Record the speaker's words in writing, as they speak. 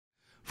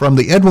From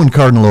the Edwin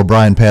Cardinal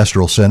O'Brien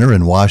Pastoral Center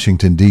in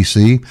Washington,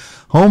 D.C.,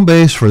 home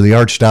base for the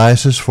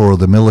Archdiocese for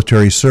the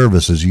Military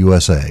Services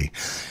USA.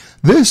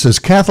 This is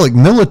Catholic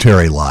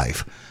Military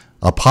Life,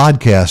 a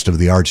podcast of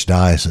the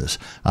Archdiocese.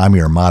 I'm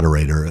your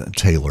moderator,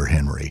 Taylor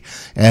Henry.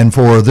 And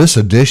for this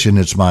edition,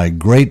 it's my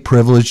great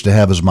privilege to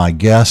have as my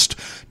guest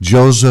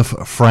Joseph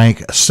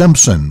Frank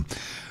Simpson.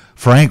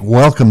 Frank,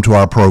 welcome to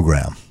our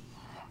program.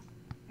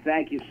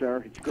 Thank you,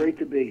 sir. It's great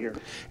to be here.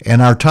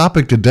 And our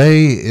topic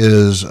today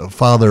is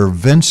Father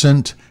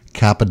Vincent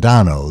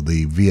Capodanno,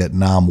 the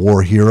Vietnam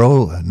War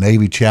hero,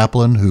 Navy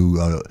chaplain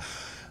who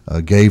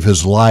gave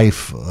his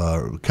life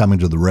coming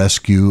to the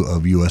rescue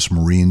of U.S.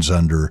 Marines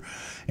under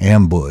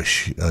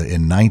ambush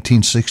in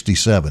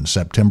 1967,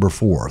 September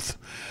 4th.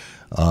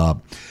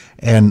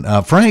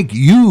 Frank,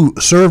 you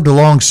served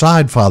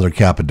alongside Father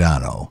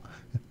Capodanno.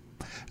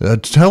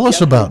 Tell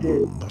us about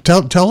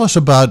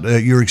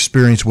your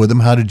experience with him.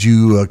 How did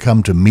you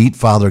come to meet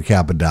Father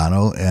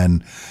Capodanno,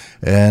 and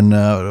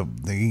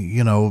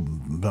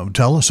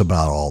tell us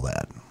about all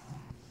that.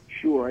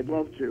 Sure, I'd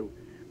love to.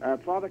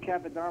 Father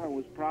Capodanno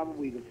was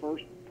probably the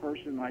first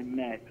person I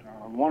met,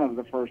 one of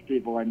the first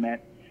people I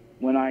met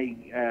when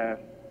I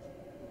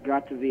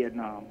got to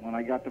Vietnam, when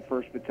I got the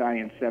 1st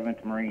Battalion,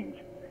 7th Marines.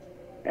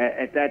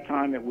 At that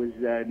time, it was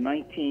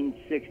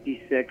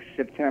 1966,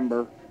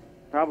 September,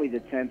 probably the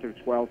 10th or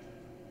 12th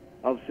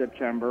of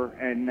September,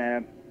 and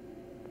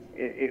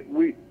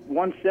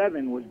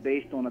 1-7 was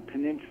based on a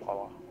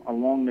peninsula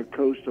along the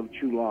coast of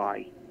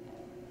Chulai,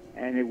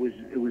 and it was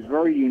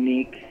very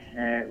unique.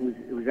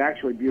 It was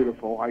actually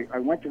beautiful. I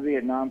went to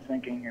Vietnam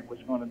thinking it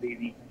was going to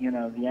be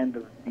the end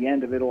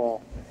of it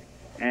all,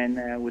 and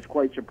was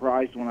quite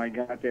surprised when I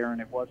got there and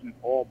it wasn't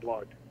all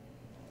blood.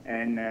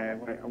 And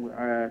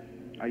I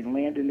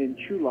landed in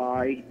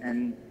Chulai,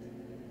 and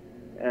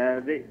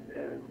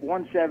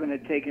 1-7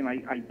 had taken,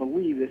 I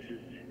believe this is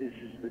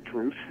the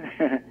truth,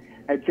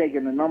 had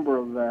taken a number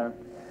of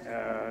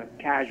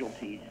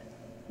casualties,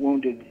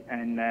 wounded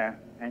and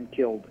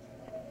killed,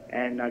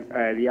 and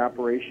the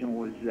operation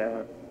was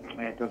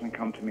it doesn't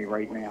come to me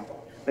right now.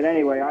 But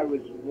anyway, I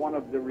was one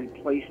of the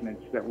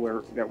replacements that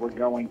were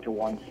going to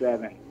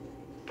 1-7,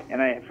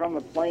 and from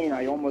the plane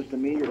I almost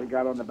immediately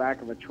got on the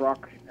back of a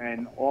truck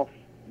and off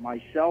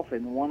myself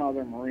and one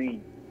other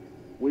Marine.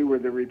 We were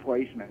the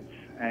replacements.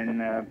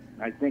 And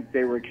I think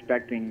they were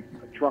expecting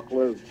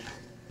truckloads,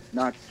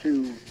 not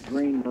 2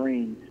 Green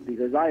Marines,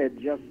 because I had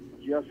just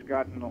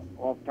gotten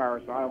off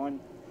Paris Island,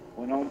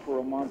 went home for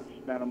a month,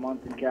 spent a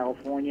month in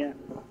California,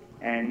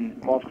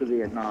 and off to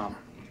Vietnam.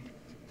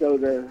 So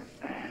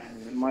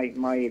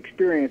my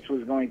experience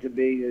was going to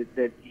be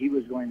that he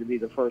was going to be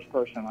the first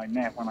person I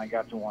met when I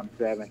got to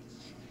 1-7.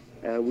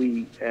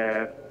 We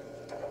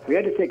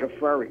had to take a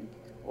ferry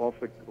off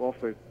the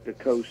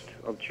coast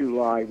of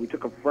Chulai. We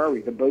took a ferry.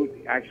 The boat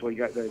actually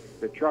got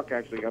the truck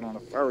actually got on a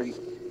ferry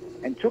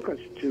and took us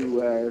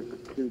to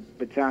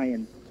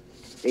Battalion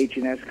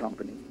H&S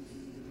Company,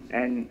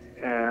 and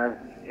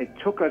it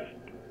took us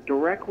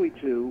directly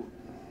to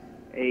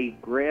a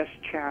grass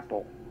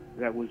chapel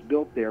that was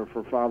built there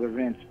for Father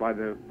Vince by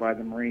the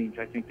Marines.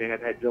 I think they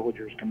had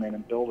villagers come in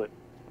and build it.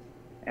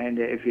 And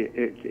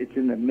it's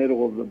in the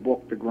middle of the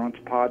book, The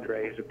Grunt's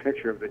Padre, is a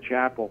picture of the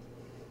chapel.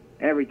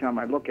 Every time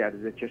I look at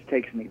it, it just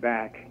takes me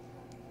back.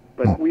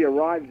 But we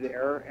arrived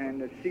there,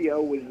 and the CO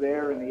was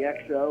there, and the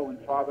XO, and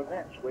Father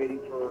Vince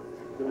waiting for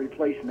the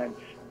replacements.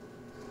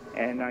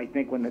 And I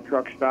think when the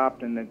truck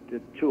stopped and the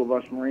 2 of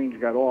us Marines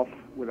got off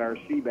with our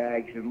sea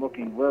bags and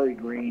looking very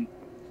green,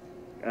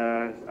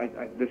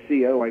 the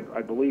CO,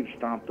 I believe,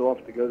 stomped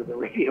off to go to the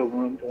radio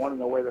room to want to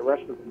know where the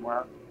rest of them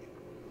were.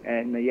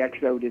 And the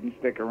XO didn't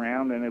stick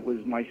around, and it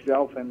was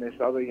myself and this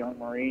other young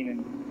Marine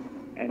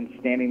and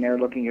standing there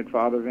looking at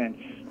Father Vince.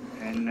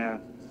 And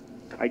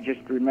I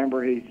just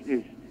remember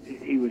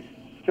he was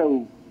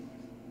so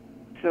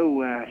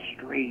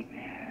straight.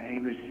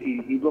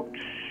 He looked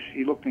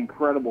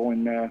incredible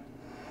in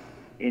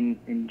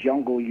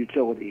jungle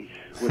utilities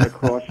with a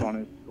cross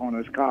on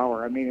his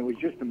collar. I mean, it was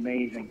just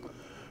amazing.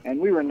 And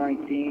we were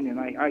 19, and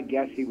I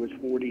guess he was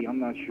 40. I'm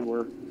not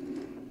sure,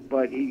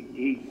 but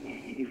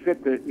he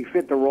fit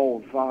the role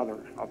of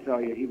father. I'll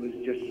tell you, he was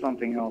just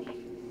something else.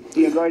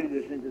 He invited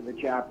us into the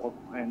chapel,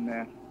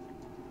 and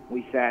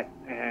he sat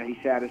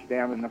us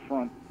down in the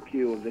front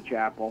pew of the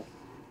chapel,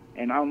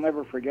 and I'll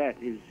never forget.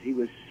 He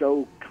was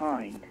so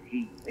kind.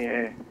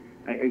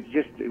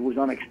 It was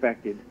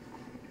unexpected.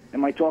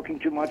 Am I talking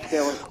too much,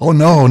 Taylor? Oh,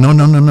 no.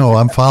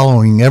 I'm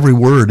following every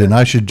word, and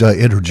I should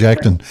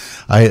interject, and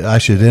I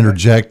should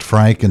interject,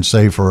 Frank, and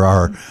say for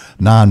our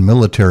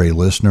non-military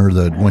listener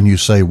that when you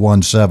say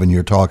 1-7,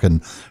 you're talking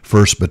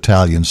 1st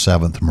Battalion,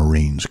 7th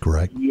Marines,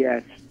 correct?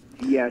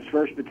 Yes,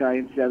 1st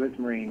Battalion, 7th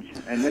Marines,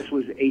 and this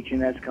was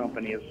H&S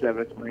Company of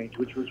 7th Marines,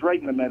 which was right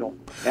in the middle.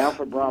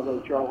 Alpha, Bravo,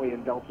 Charlie,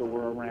 and Delta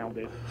were around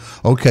it.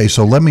 Okay,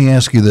 so let me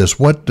ask you this.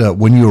 What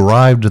when you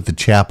arrived at the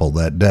chapel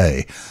that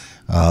day,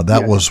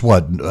 that was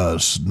what,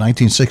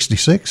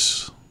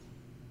 1966?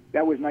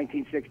 That was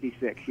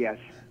 1966, yes.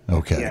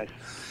 Okay. Yes.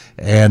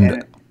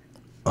 And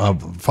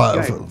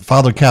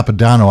Father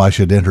Capodanno, I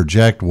should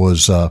interject,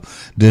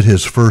 did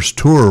his first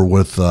tour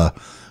with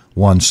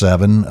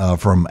 1-7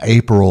 from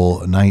April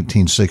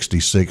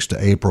 1966 to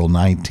April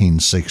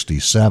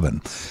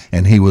 1967,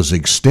 and he was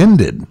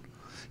extended.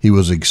 He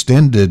was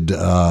extended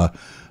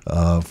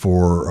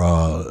for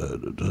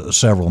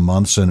several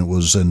months, and it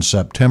was in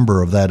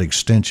September of that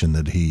extension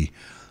that he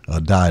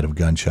died of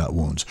gunshot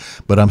wounds.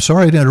 But I'm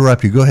sorry to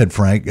interrupt you. Go ahead,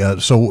 Frank.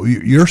 So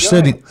you're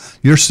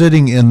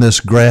sitting in this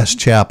grass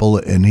chapel,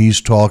 and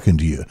he's talking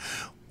to you.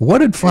 What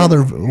did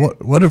Father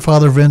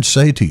Vince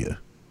say to you?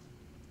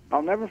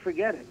 I'll never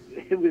forget it.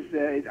 It was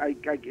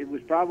it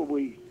was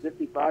probably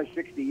 55,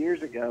 60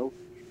 years ago,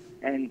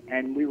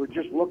 and we were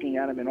just looking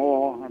at him in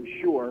awe, I'm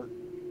sure.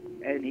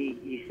 And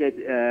he said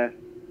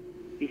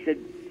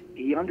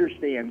he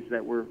understands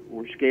that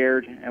we're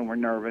scared and we're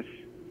nervous,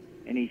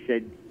 and he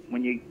said,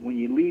 when you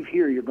leave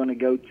here, you're going to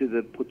go to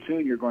the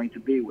platoon you're going to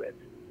be with.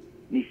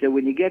 And he said,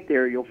 when you get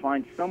there, you'll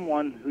find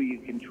someone who you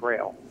can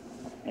trail,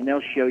 and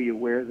they'll show you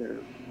where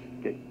the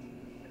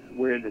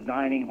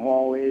dining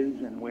hall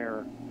is and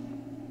where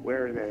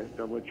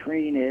the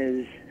latrine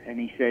is. And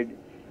he said,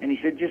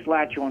 just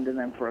latch onto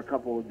them for a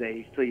couple of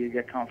days till you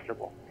get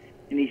comfortable.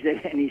 And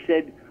he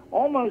said,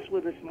 almost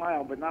with a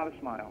smile, but not a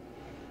smile,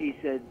 he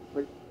said,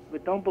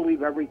 but don't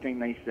believe everything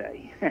they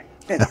say.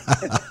 And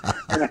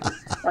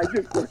I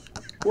just thought,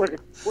 what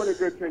a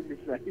good thing to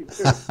say.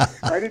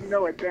 I didn't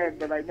know it then,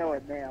 but I know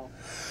it now.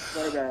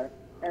 But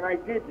and I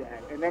did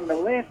that. And then the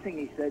last thing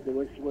he said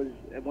to us was,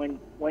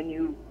 when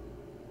you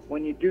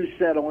do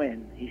settle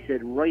in, he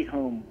said, write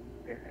home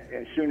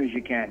as soon as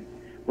you can.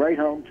 Write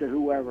home to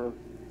whoever,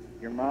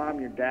 your mom,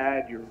 your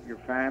dad, your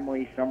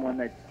family, someone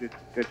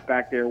that's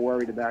back there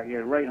worried about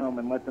you. Write home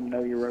and let them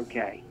know you're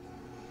okay.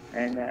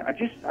 And I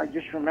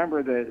just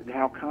remember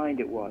how kind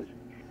it was.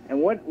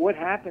 And what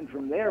happened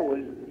from there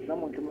was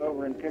someone came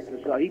over and picked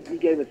us up. He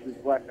gave us his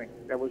blessing.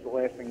 That was the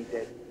last thing he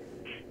did.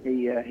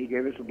 He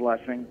gave us a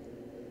blessing,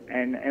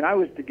 and I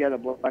was to get a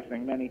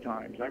blessing many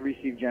times. I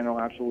received general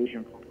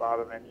absolution from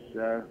Father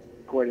Vince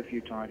quite a few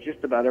times,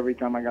 just about every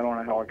time I got on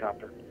a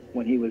helicopter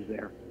when he was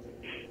there.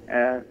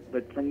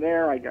 But from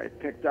there, I got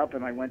picked up,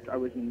 and I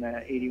was in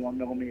 81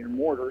 millimeter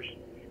mortars,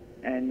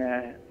 and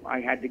I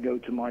had to go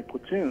to my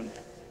platoon.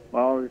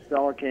 Well, this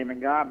fella came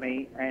and got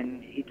me,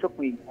 and he took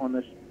me on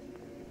this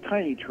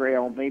tiny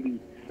trail,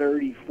 maybe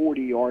 30,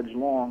 40 yards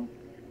long,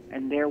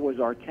 and there was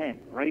our tent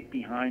right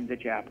behind the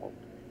chapel.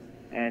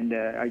 And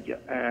I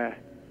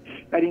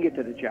didn't get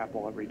to the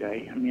chapel every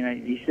day. I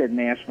mean, he said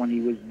Mass when he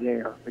was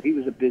there, but he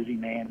was a busy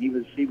man. He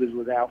was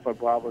with Alpha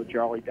Bravo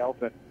Charlie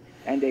Delta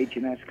and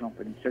H&S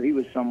Company, so he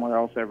was somewhere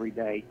else every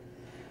day.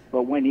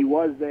 But when he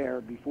was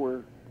there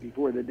before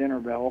the dinner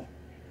bell,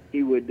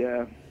 he would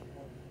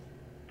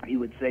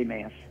say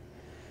Mass.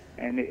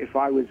 And if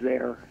I was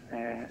there,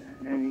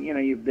 and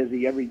you're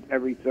busy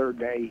every third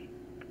day,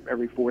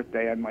 every fourth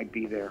day, I might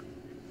be there.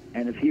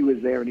 And if he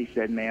was there and he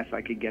said Mass,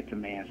 I could get to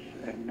Mass.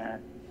 And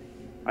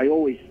I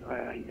always,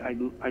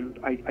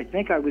 I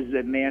think I was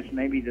at Mass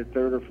maybe the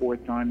third or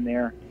fourth time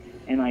there,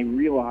 and I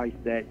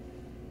realized that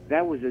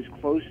was as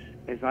close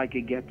as I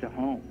could get to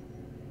home.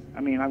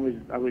 I mean, I was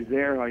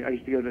there. I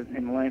used to go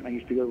in Lent. I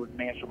used to go to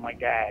Mass with my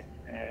dad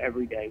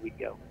every day. We'd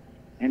go.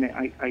 And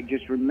I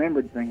just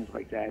remembered things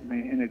like that,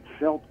 and it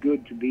felt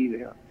good to be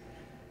there.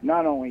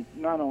 Not only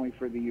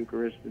for the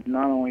Eucharist,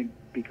 not only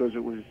because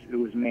it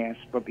was Mass,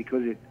 but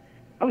because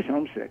I was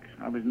homesick.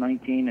 I was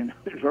 19 and I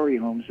was very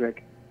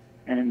homesick,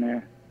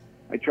 and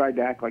I tried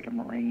to act like a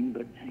Marine,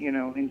 but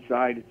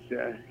inside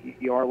it's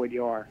you are what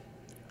you are.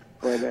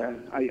 But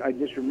I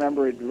just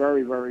remember it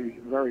very, very,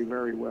 very,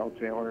 very well,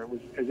 Taylor. It was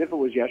as if it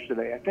was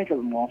yesterday. I think of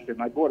him often.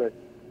 I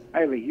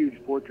have a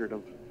huge portrait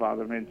of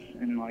Father Vince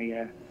in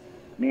my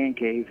man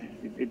cave.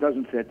 It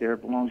doesn't sit there.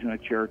 It belongs in a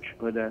church,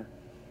 but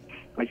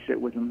I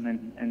sit with him,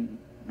 and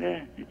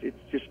it's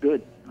just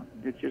good.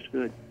 It's just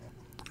good.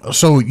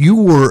 So you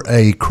were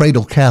a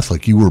cradle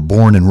Catholic. You were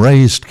born and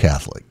raised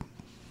Catholic.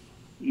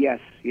 Yes.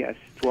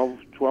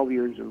 12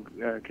 years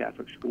of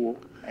Catholic school,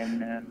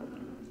 and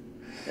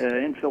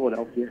in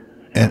Philadelphia,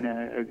 and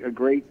a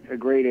great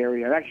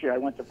area. Actually, I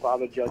went to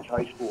Father Judge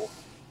High School,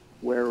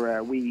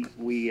 where we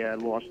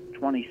lost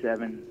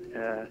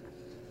 27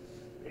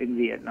 in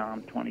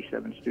Vietnam,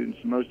 27 students,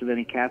 most of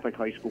any Catholic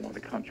high school in the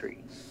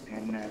country,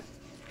 and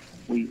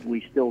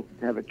we still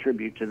have a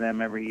tribute to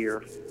them every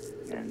year,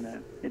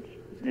 and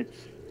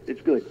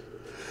it's good.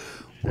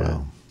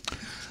 Wow.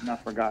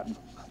 Not forgotten.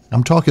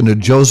 I'm talking to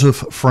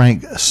Joseph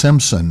Frank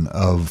Simpson,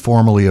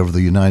 formerly of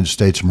the United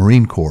States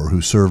Marine Corps,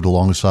 who served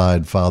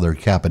alongside Father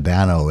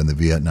Capodanno in the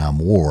Vietnam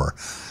War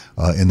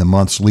in the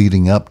months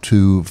leading up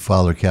to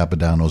Father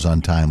Capodanno's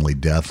untimely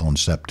death on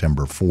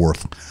September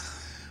 4th,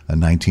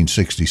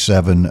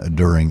 1967,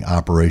 during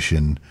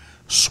Operation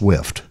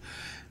Swift.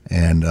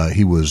 And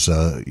he was,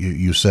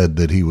 you said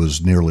that he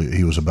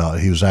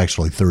was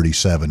actually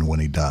 37 when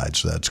he died,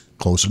 so that's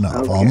close enough,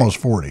 okay. Almost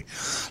 40.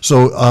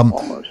 So,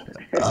 almost.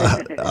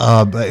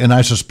 And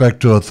I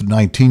suspect a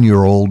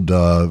 19-year-old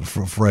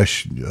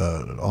fresh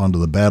onto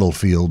the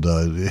battlefield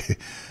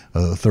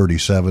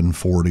 37,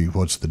 40,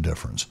 what's the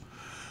difference?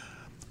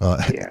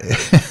 Yeah.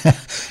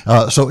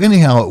 So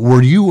anyhow,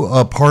 were you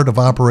a part of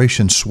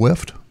Operation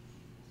Swift?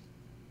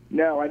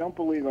 No, I don't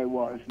believe I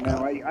was.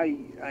 No,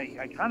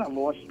 I kind of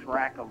lost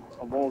track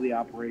of all the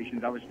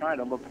operations. I was trying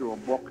to look through a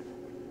book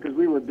because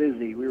we were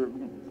busy.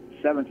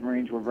 7th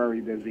Marines were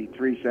very busy,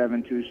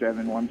 3-7,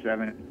 2-7,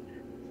 1-7.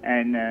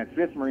 And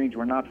 5th Marines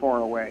were not far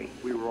away.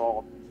 We were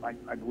all,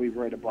 I believe,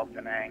 right above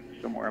Da Nang,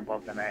 somewhere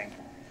above Da Nang.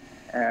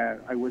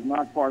 I was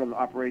not part of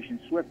Operation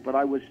Swift, but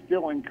I was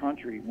still in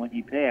country when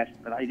he passed,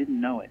 but I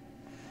didn't know it.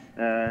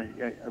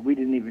 We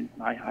didn't even,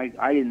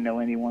 I didn't know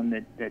anyone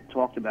that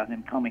talked about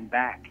him coming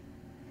back.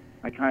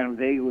 I kind of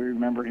vaguely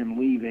remember him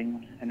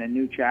leaving and a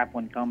new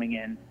chaplain coming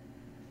in,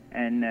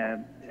 and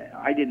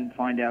I didn't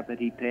find out that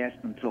he passed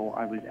until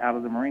I was out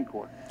of the Marine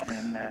Corps.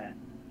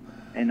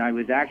 And I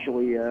was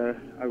actually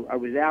I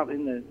was out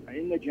in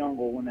the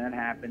jungle when that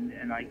happened,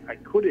 and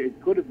it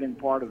could have been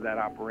part of that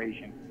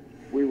operation.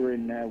 We were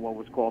in what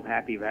was called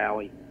Happy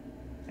Valley,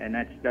 and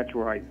that's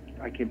where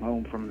I came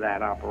home from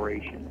that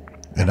operation.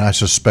 And I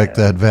suspect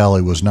that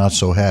valley was not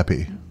so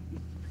happy.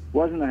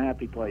 Wasn't a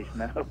happy place,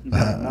 no,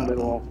 not at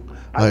all.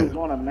 I was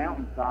on a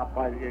mountaintop.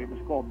 It was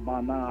called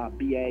Bana,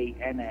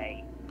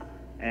 B-A-N-A,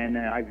 and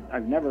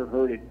I've never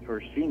heard it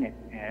or seen it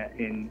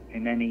in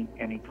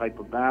any type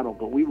of battle.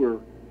 But we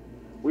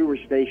were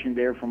stationed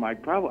there for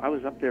I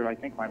was up there, I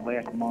think, my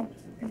last month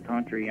in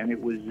country, and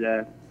it was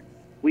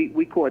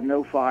we caught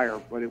no fire,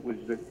 but it was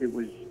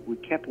we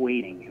kept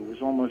waiting. It was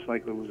almost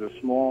like it was a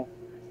small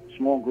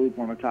group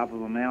on the top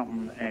of a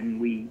mountain, and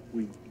the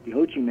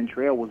Ho Chi Minh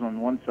Trail was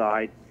on one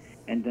side,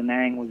 and Da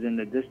Nang was in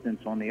the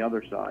distance on the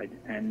other side,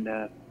 and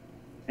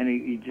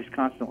you just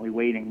constantly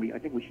waiting. I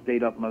think we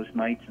stayed up most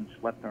nights and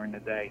slept during the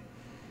day,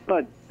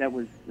 but that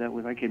was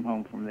I came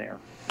home from there,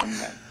 from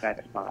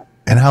that spot.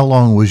 And how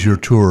long was your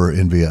tour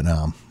in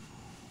Vietnam?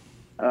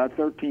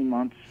 13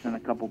 months and a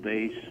couple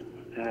days,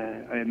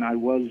 and I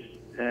was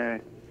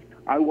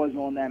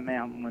on that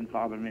mountain when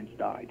Father Vince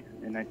died,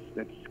 and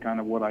that's kind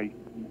of what I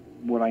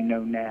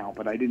know now,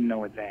 but I didn't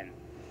know it then.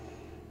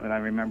 But I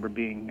remember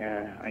being,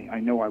 I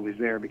know I was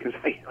there because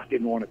I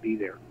didn't want to be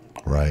there.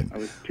 Right. I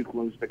was too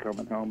close to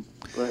coming home.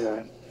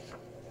 But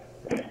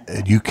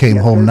you came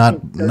home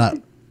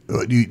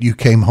you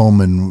came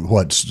home in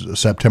what,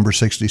 September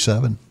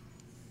 67?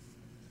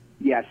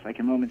 Yes, I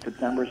came home in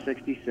September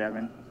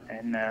 67,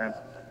 and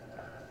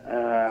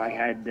I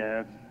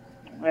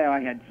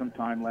had some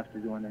time left to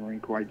do in the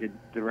Marine Corps. I did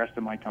the rest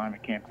of my time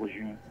at Camp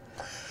Lejeune.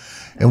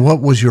 And what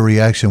was your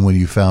reaction when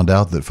you found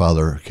out that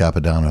Father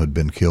Capodanno had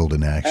been killed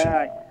in action?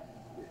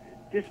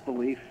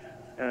 Disbelief,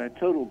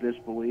 total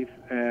disbelief,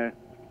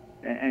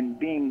 and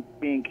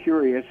being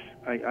curious.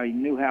 I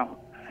knew how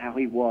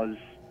he was.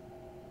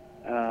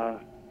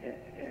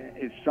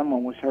 If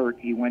someone was hurt,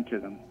 he went to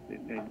them.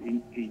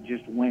 He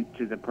just went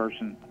to the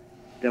person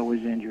that was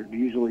injured.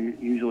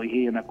 Usually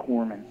he and a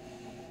corpsman.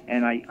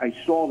 And I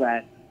saw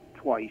that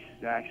twice.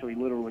 I actually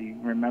literally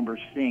remember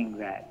seeing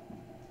that.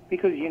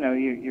 Because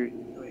you're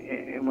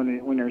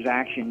when there's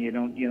action, you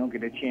don't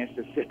get a chance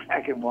to sit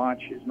back and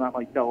watch. It's not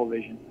like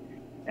television,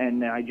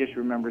 and I just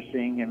remember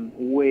seeing him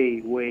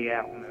way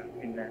out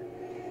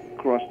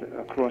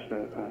across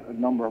a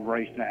number of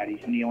rice paddies,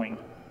 kneeling,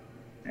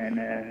 and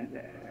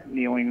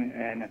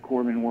a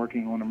corpsman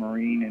working on a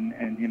Marine,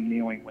 and him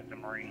kneeling with the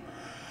Marine,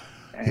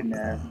 and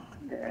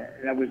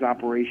that was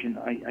Operation.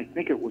 I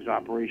think it was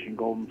Operation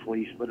Golden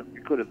Fleece, but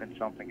it could have been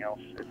something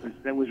else.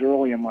 That was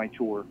early in my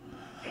tour.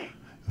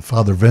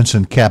 Father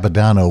Vincent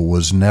Capodanno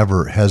was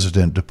never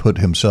hesitant to put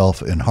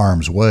himself in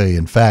harm's way.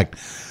 In fact,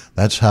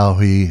 that's how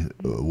he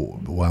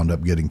wound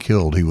up getting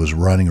killed. He was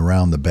running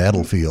around the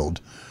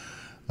battlefield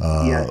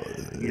Yes.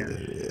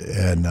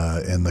 and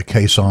in the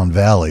Quai Son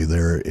Valley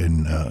there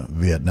in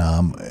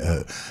Vietnam,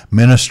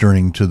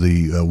 ministering to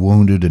the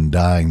wounded and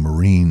dying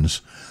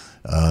Marines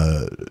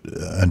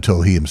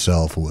until he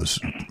himself was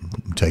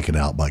taken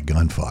out by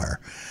gunfire.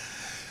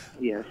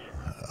 Yes.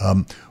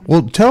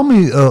 Well, tell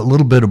me a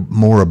little bit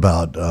more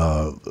about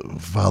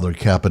Father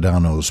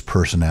Capodanno's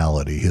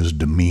personality, his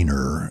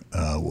demeanor.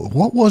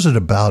 What was it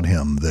about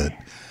him that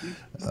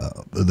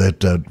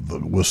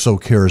was so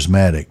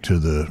charismatic to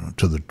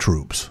the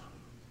troops?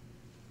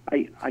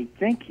 I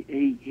think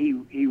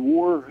he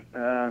wore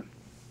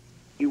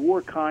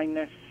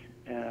kindness.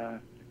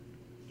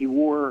 He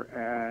wore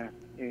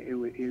it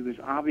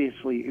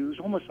was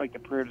almost like the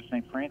prayer to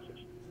St. Francis,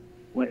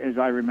 as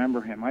I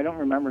remember him. I don't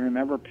remember him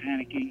ever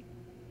panicky.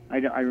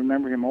 I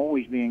remember him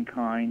always being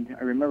kind.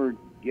 I remember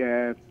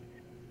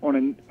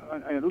on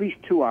at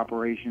least 2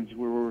 operations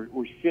where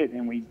we sit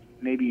and we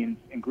maybe in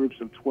groups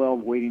of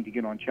 12 waiting to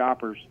get on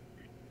choppers,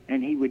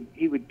 and he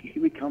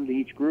would come to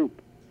each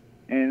group,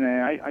 and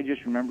I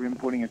just remember him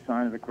putting a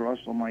sign of the cross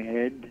on my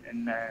head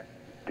and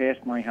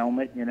past my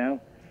helmet, and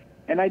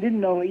he didn't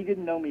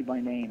know me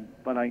by name,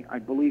 but I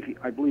believe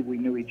we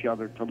knew each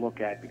other to look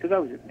at, because I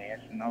was at Mass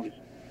and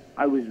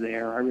I was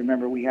there. I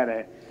remember we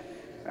had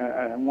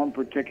one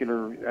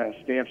particular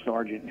staff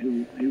sergeant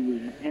who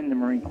was in the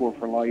Marine Corps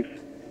for life,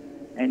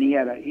 and he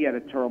had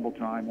a terrible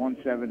time.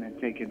 1-7 had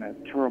taken a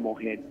terrible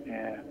hit,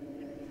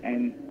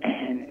 and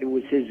it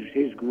was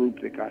his group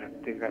that got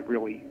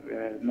really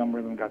a number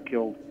of them got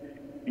killed,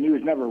 and he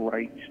was never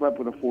right. He slept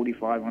with a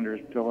 45 under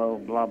his pillow,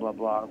 blah blah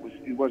blah.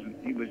 He was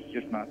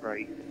just not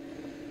right.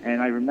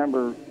 And I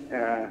remember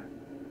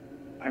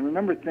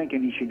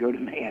thinking he should go to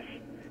mass,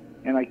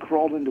 and I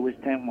crawled into his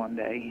tent one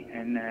day,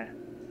 and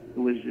it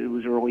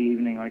was early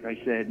evening, like I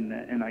said,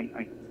 and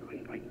I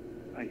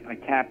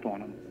tapped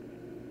on him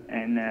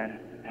and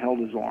held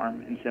his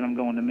arm and said, "I'm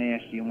going to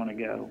mass. Do you want to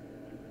go?"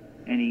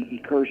 And he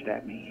cursed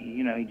at me.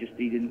 He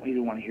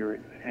didn't want to hear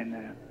it. And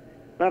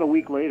about a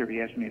week later, he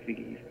asked me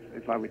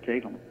if I would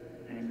take him,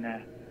 and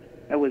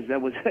that was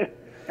that was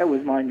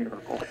my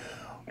miracle.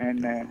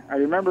 And I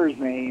remember his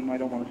name. I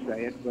don't want to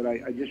say it, but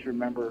I just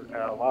remember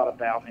a lot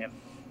about him.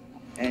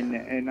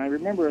 And I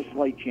remember a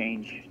slight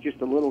change, just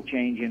a little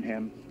change in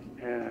him.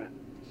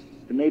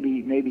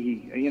 Maybe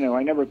he,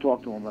 I never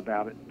talked to him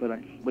about it, but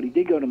he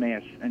did go to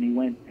mass, and he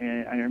went.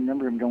 I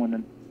remember him going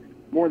to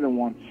more than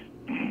once.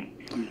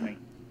 Excuse me.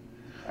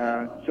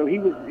 So he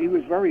was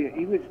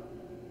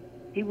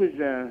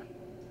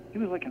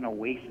like an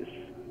oasis.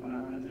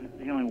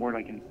 The only word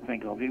I can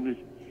think of. He was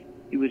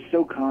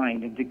so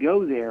kind, and to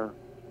go there,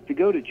 to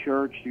go to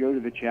church, to go to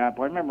the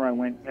chapel. I remember I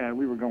went.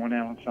 We were going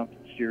out on something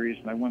serious,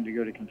 and I wanted to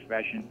go to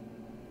confession,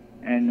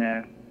 and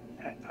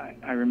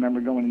I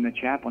remember going in the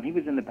chapel, and he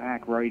was in the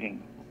back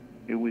writing.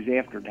 It was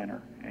after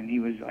dinner, and he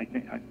was. I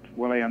think,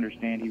 what I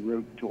understand, he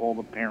wrote to all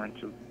the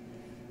parents of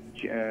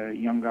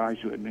young guys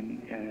who had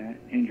been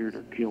injured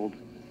or killed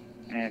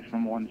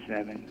from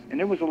 1-7, and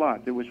there was a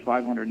lot. There was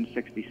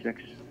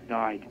 566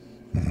 died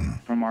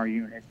from our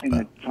unit in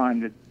the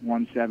time that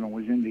 1-7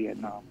 was in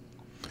Vietnam.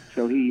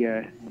 So he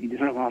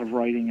did a lot of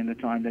writing in the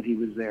time that he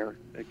was there.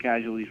 The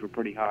casualties were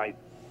pretty high,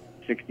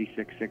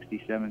 66,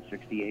 67,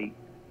 68.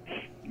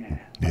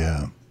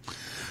 Yeah.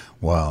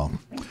 Wow.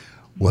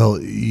 Well,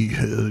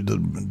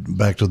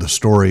 back to the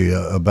story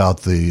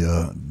about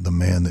the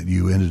man that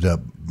you ended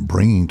up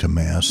bringing to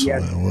Mass.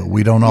 Yes.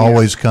 We don't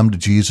always come to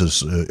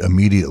Jesus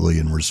immediately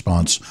in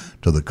response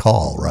to the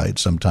call, right?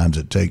 Sometimes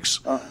it takes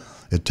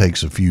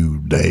a few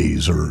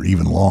days or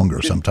even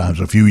longer, sometimes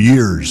a few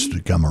years to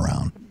come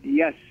around.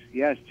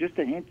 Yes, just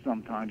a hint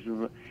sometimes.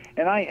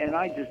 And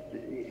I just,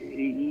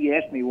 he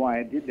asked me why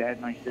I did that,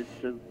 and I said,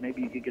 so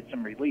maybe you could get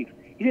some relief.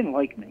 He didn't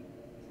like me,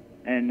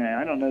 and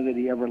I don't know that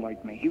he ever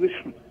liked me. He was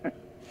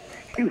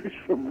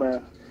from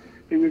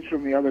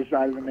the other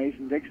side of the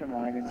Mason-Dixon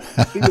line, and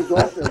he was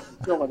also from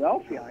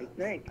Philadelphia, I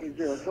think. Is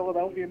there a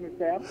Philadelphia in the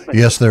South? But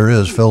yes, there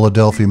is,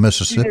 Philadelphia,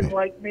 Mississippi. He didn't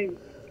like me.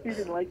 He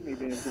didn't like me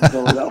being from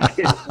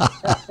Philadelphia.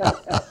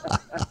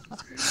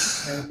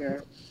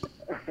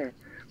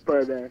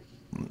 But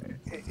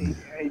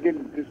he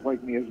didn't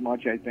dislike me as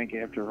much, I think,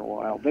 after a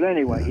while. But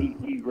anyway,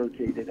 he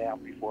rotated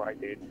out before I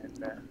did.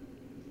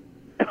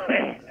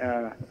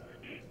 And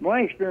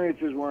my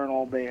experiences weren't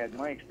all bad.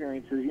 My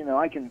experiences,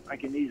 I can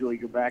easily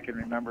go back and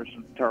remember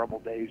some terrible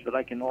days, but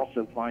I can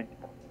also find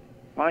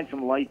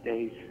some light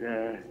days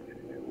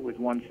with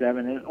 1-7.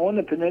 And on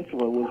the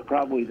peninsula was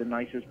probably the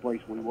nicest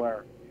place we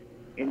were.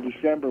 In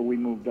December, we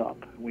moved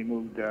up. We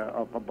moved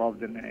up above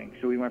Da Nang,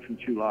 so we went from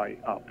Chulai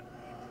up.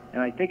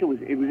 And I think it was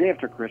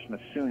after Christmas,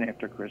 soon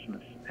after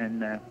Christmas,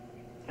 and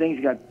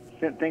things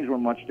were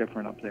much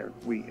different up there.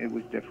 It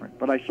was different.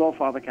 But I saw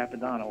Father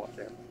Capodanno up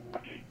there.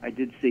 I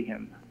did see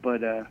him,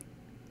 but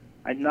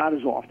not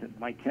as often.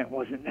 My tent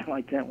wasn't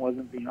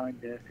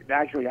behind it.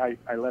 Actually, I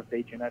left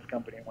H&S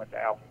Company and went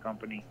to Alpha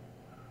Company,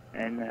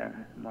 and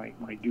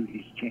my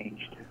duties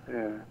changed.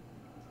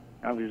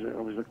 I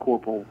was a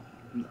corporal.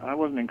 I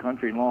wasn't in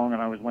country long,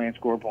 and I was lance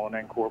corporal, and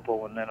then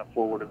corporal, and then a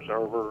forward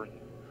observer.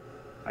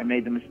 I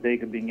made the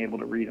mistake of being able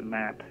to read a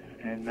map,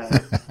 and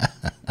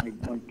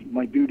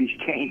my duties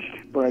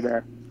changed, but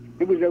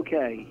it was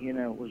okay.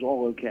 It was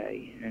all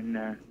okay. And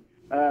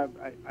I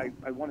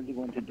wanted to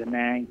go into Da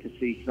Nang to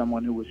see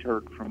someone who was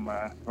hurt from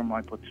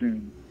my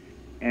platoon,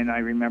 and I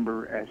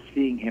remember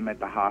seeing him at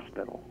the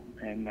hospital,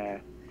 and I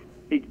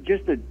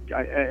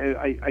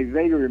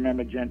vaguely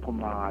remember a gentle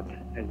nod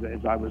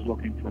as I was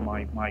looking for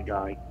my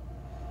guy,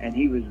 and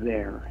he was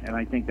there, and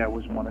I think that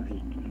was one of his.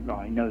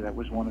 I know that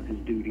was one of his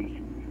duties.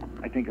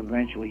 I think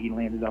eventually he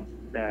landed up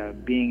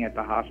being at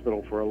the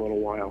hospital for a little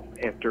while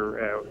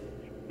after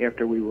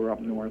we were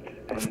up north.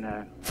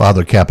 And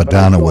Father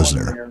Capodanno was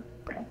there.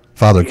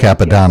 Father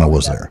Capodanno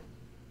was there.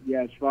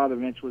 Yes, Father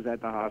Vince was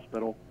at the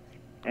hospital,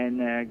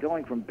 and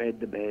going from bed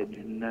to bed,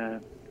 and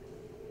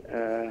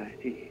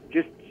he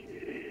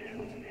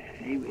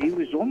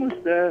was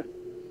almost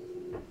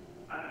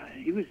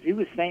he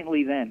was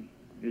saintly then.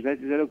 Is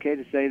that okay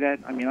to say that?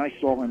 I mean, I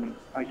saw him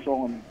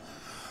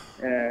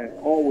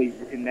always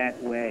in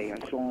that way. I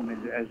saw him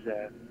as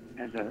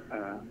a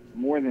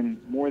more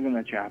than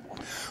a chaplain.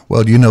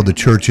 Well, the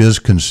church is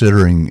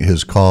considering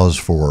his cause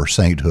for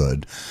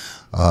sainthood,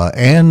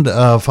 and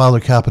Father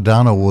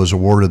Capodanno was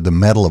awarded the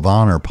Medal of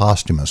Honor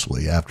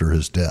posthumously after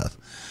his death.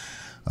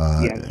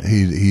 Yes.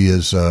 He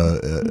is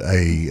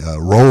a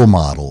role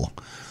model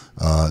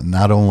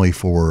not only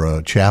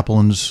for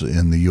chaplains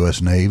in the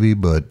U.S. Navy,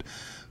 but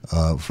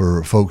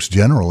for folks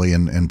generally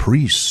and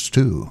priests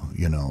too.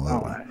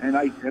 And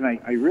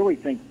I really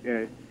think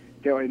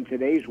in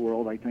today's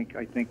world, I think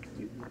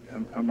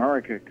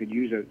America could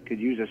use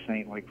a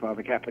saint like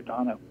Father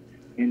Capodanno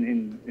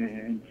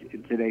in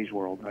today's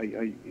world.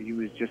 He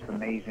was just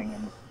amazing,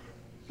 and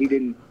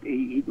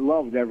he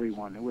loved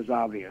everyone. It was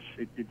obvious.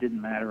 It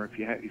didn't matter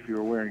if you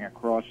were wearing a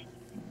cross,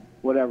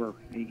 whatever.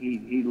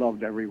 He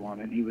loved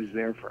everyone, and he was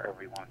there for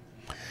everyone.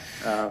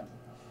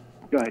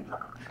 Go ahead.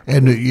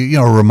 And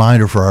a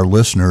reminder for our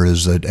listener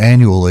is that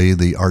annually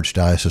the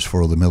Archdiocese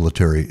for the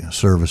Military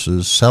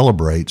Services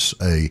celebrates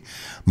a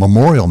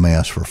memorial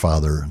mass for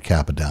Father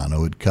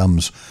Capodanno. It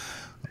comes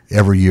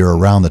every year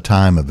around the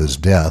time of his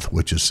death,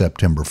 which is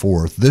September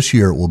 4th. This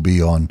year it will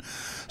be on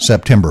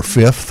September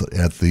 5th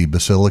at the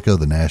Basilica,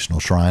 the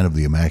National Shrine of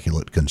the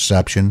Immaculate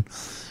Conception,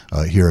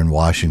 here in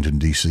Washington,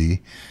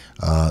 D.C.,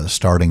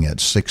 starting at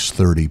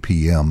 6:30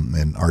 p.m.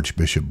 in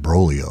Archbishop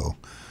Broglio.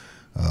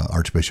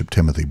 Archbishop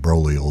Timothy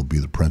Broglio will be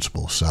the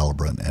principal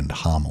celebrant and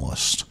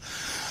homilist.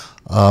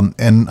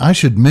 And I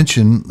should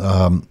mention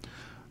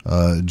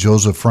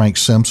Joseph Frank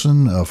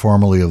Simpson,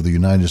 formerly of the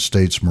United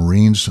States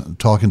Marines,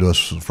 talking to us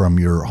from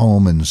your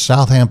home in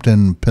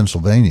Southampton,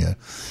 Pennsylvania.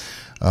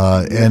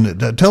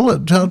 And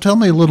tell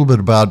me a little bit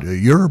about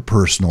your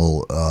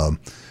personal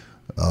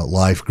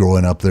life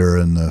growing up there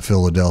in the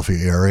Philadelphia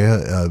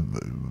area,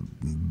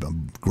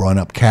 growing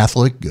up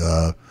Catholic.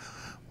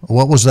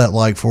 What was that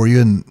like for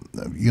you? And,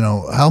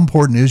 how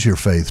important is your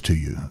faith to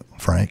you,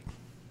 Frank?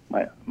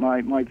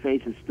 My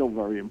faith is still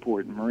very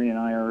important. Marie and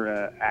I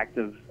are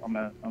active. I'm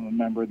a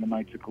member of the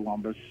Knights of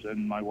Columbus,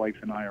 and my wife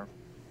and I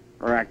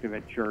are active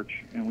at church.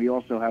 And we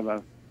also have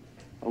a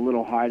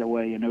little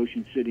hideaway in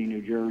Ocean City,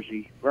 New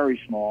Jersey. Very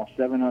small,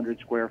 700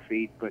 square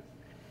feet, but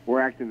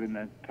we're active in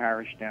the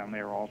parish down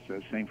there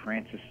also, St.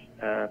 Francis.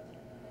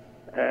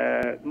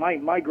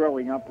 My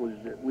growing up was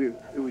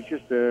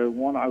just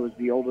one. I was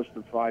the oldest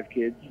of 5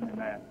 kids,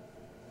 and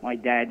my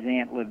dad's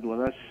aunt lived with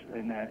us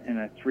in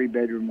a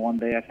 3-bedroom,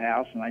 1-bath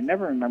house, and I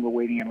never remember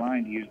waiting in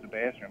line to use the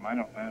bathroom. I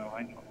don't know.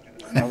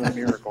 It's another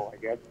miracle, I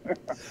guess.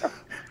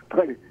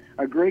 But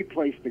a great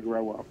place to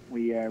grow up.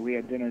 We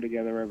had dinner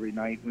together every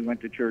night. We went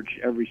to church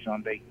every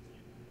Sunday.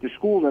 The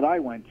school that I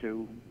went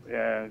to,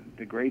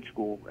 the grade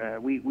school,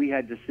 we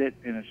had to sit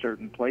in a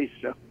certain place,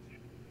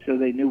 so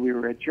they knew we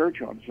were at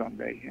church on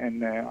Sunday,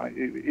 and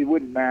it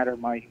wouldn't matter.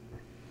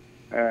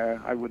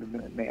 I would have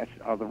been at mass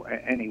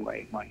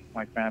anyway.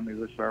 My family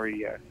was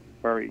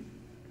very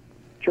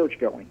church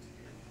going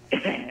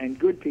and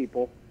good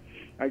people.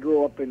 I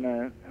grew up in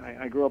a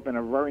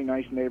very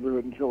nice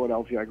neighborhood in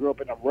Philadelphia. I grew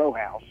up in a row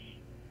house.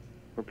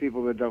 For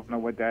people that don't know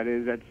what that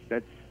is,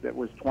 that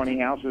was 20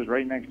 houses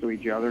right next to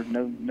each other.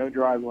 No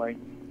driveway,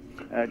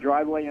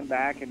 driveway in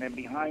back, and then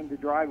behind the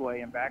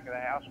driveway in back of the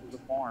house was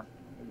a farm.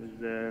 It was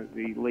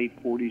the late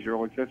 40s,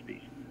 early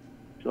 50s.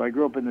 So I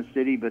grew up in the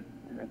city, but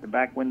at the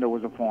back window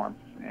was a farm,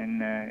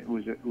 and it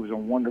was a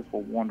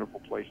wonderful, wonderful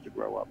place to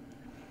grow up.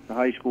 The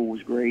high school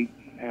was great.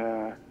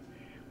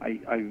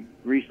 I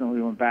recently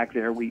went back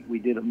there. We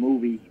did a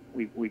movie.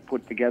 We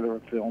put together a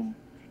film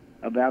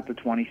about the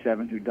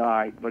 27 who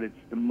died, but it's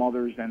the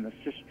mothers and the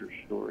sisters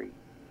story,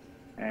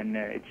 and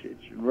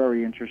it's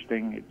very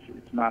interesting.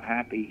 It's not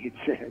happy.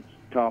 It's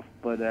tough,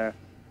 but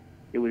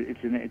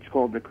it's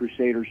called The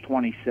Crusaders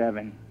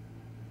 27,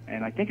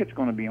 and I think it's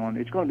going to be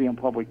on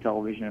public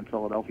television in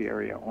Philadelphia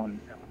area on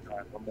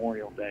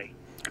Memorial Day.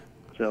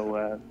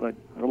 So, but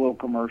a little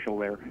commercial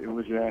there. It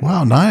was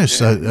wow, nice.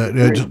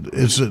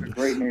 It's a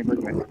great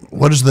neighborhood.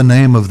 What is the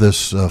name of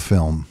this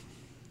film?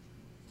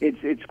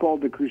 It's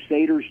called The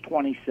Crusaders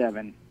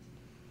 27.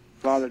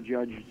 Father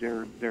Judge,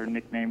 their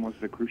nickname was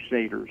the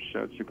Crusaders.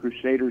 So it's the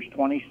Crusaders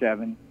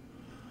 27,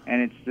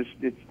 and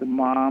it's the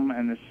mom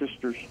and the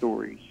sister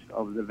stories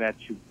of the vets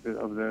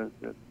the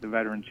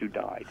veterans who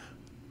died.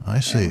 I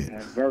see.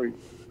 And, very,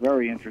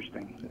 very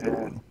interesting.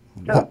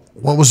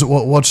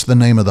 What's the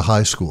name of the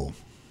high school?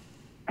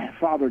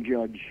 Father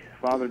Judge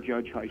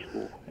High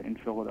School in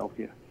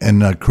Philadelphia.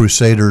 And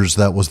Crusaders,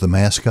 that was the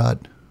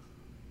mascot?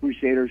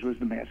 Crusaders was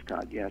the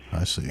mascot, yes.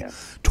 I see.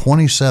 Yes.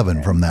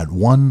 27 from that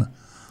one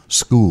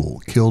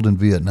school killed in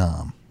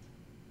Vietnam.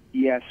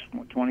 Yes,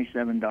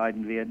 27 died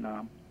in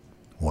Vietnam.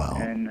 Wow.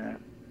 And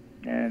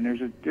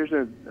there's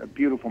a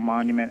beautiful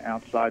monument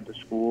outside the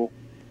school.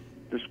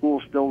 The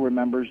school still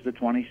remembers the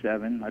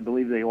 27. I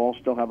believe they all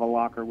still have a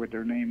locker with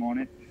their name on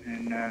it,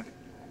 and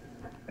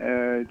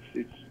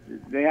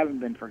they haven't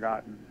been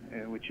forgotten,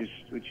 which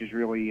is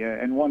really.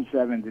 And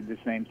 17 did the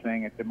same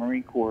thing at the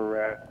Marine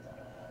Corps,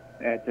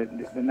 at the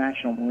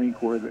National Marine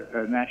Corps,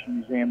 the National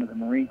Museum of the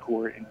Marine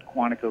Corps in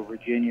Quantico,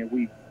 Virginia.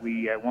 We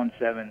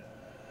 17,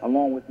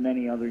 along with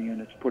many other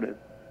units, put a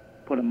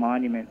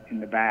monument in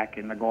the back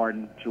in the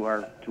garden to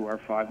our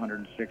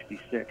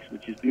 566,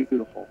 which is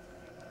beautiful.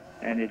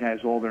 And it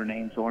has all their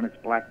names on it.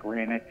 It's black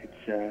granite.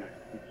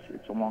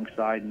 It's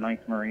alongside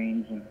 9th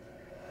Marines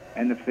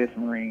and the 5th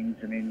Marines.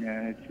 I mean,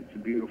 it's a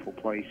beautiful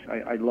place.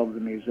 I love the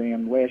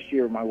museum. Last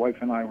year, my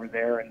wife and I were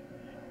there,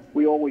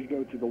 we always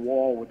go to the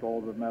wall with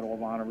all the Medal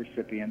of Honor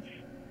recipients,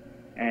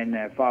 and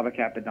Father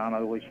Capodanno,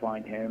 I always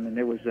find him. And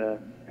there was a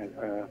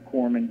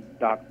corpsman,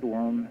 Doc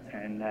Durham,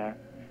 and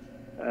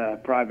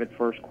Private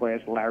First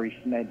Class Larry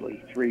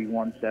Smedley,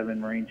 317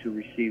 Marines who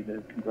received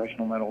the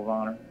Congressional Medal of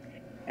Honor.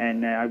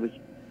 And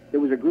there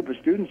was a group of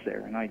students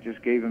there, and I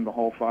just gave them the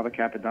whole Father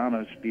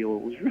Capodanno spiel.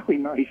 It was really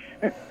nice.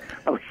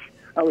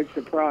 I was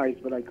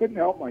surprised, but I couldn't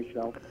help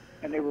myself.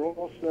 And they were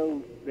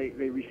also they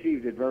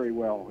received it very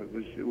well. It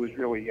was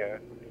really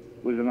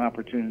was an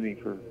opportunity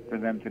for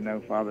them to know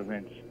Father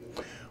Vince.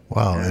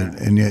 Wow,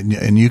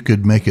 and you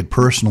could make it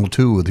personal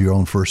too with your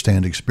own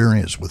firsthand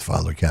experience with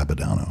Father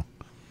Capodanno.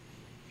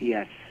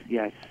 Yes.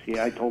 Yeah.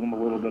 I told them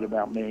a little bit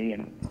about me,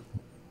 and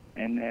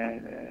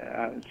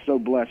I'm so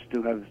blessed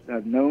to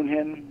have known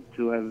him,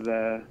 to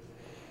have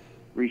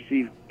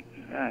received.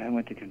 I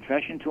went to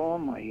confession to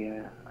him.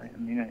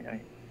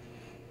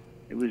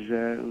 It was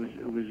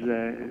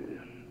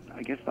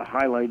I guess the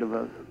highlight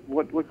of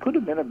what could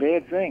have been a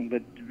bad thing,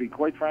 but to be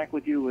quite frank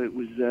with you, it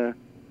was.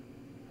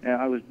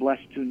 I was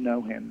blessed to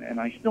know him, and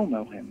I still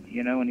know him,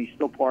 and he's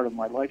still part of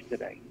my life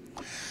today.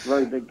 A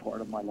very big part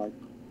of my life.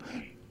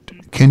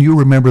 Can you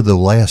remember the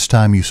last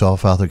time you saw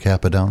Father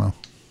Capodanno?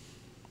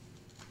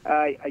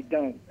 I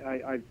don't.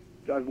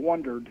 I've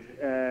wondered,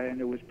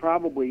 and it was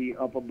probably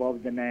up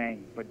above Da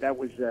Nang, but it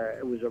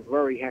was a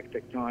very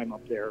hectic time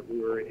up there. We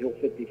were at Hill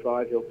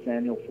 55, Hill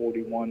 10, Hill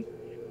 41.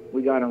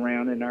 We got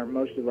around, and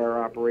most of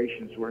our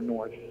operations were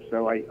north.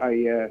 So I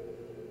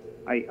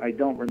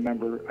don't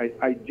remember.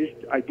 I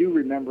do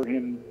remember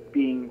him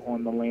being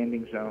on the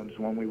landing zones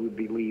when we would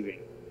be leaving,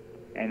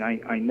 and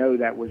I know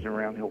that was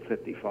around Hill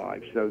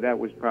 55. So that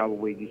was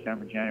probably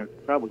December, January,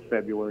 probably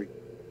February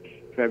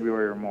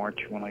or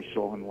March when I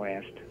saw him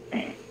last.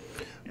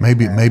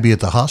 Maybe at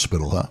the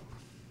hospital, huh?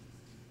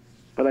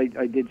 But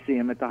I did see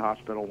him at the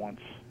hospital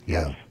once.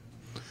 Yeah.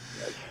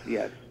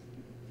 Yes.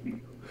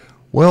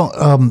 Well,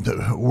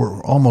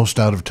 we're almost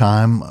out of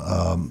time.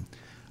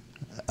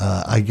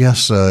 I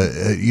guess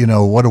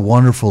what a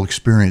wonderful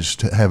experience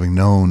to having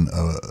known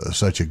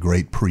such a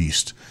great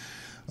priest.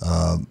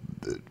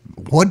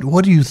 What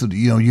do you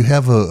you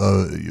have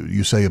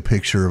you say a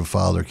picture of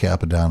Father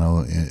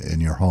Capodanno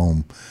in your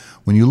home.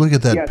 When you look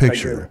at that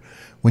picture,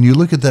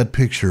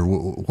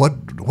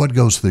 what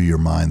goes through your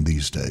mind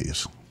these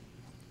days?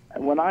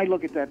 When I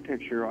look at that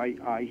picture,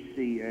 I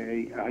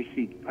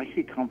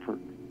see comfort.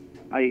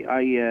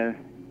 I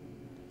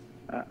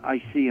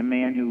see a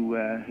man who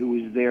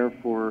was there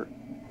for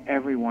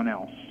everyone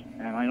else,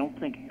 and I don't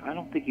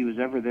think he was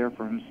ever there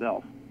for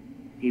himself.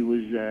 He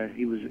was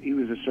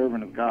a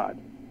servant of God,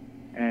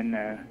 and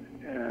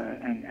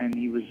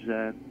he was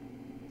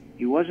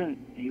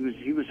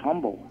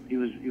humble. He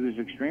was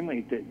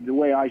extremely, the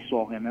way I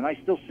saw him, and I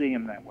still see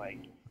him that way.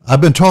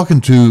 I've been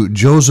talking to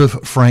Joseph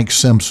Frank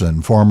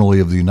Simpson, formerly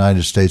of the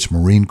United States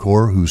Marine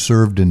Corps, who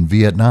served in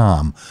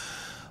Vietnam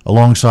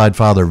alongside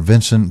Father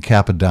Vincent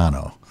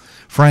Capodanno.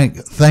 Frank,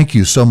 thank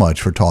you so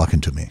much for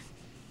talking to me.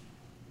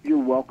 You're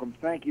welcome.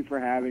 Thank you for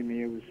having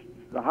me. It was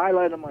the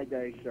highlight of my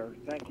day, sir.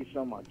 Thank you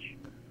so much.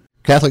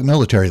 Catholic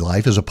Military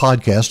Life is a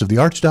podcast of the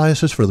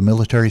Archdiocese for the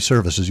Military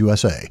Services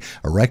USA,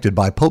 erected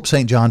by Pope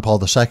St. John Paul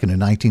II in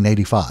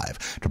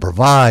 1985 to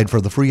provide for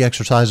the free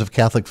exercise of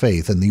Catholic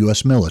faith in the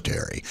U.S.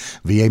 military,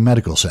 VA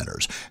medical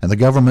centers, and the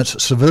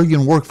government's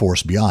civilian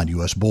workforce beyond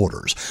U.S.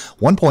 borders.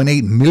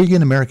 1.8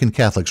 million American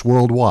Catholics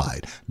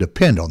worldwide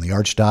depend on the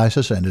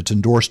Archdiocese and its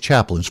endorsed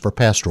chaplains for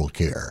pastoral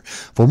care.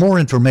 For more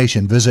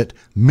information, visit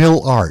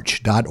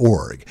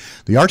milarch.org.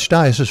 The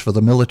Archdiocese for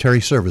the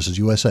Military Services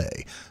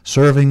USA,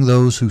 serving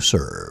those who serve.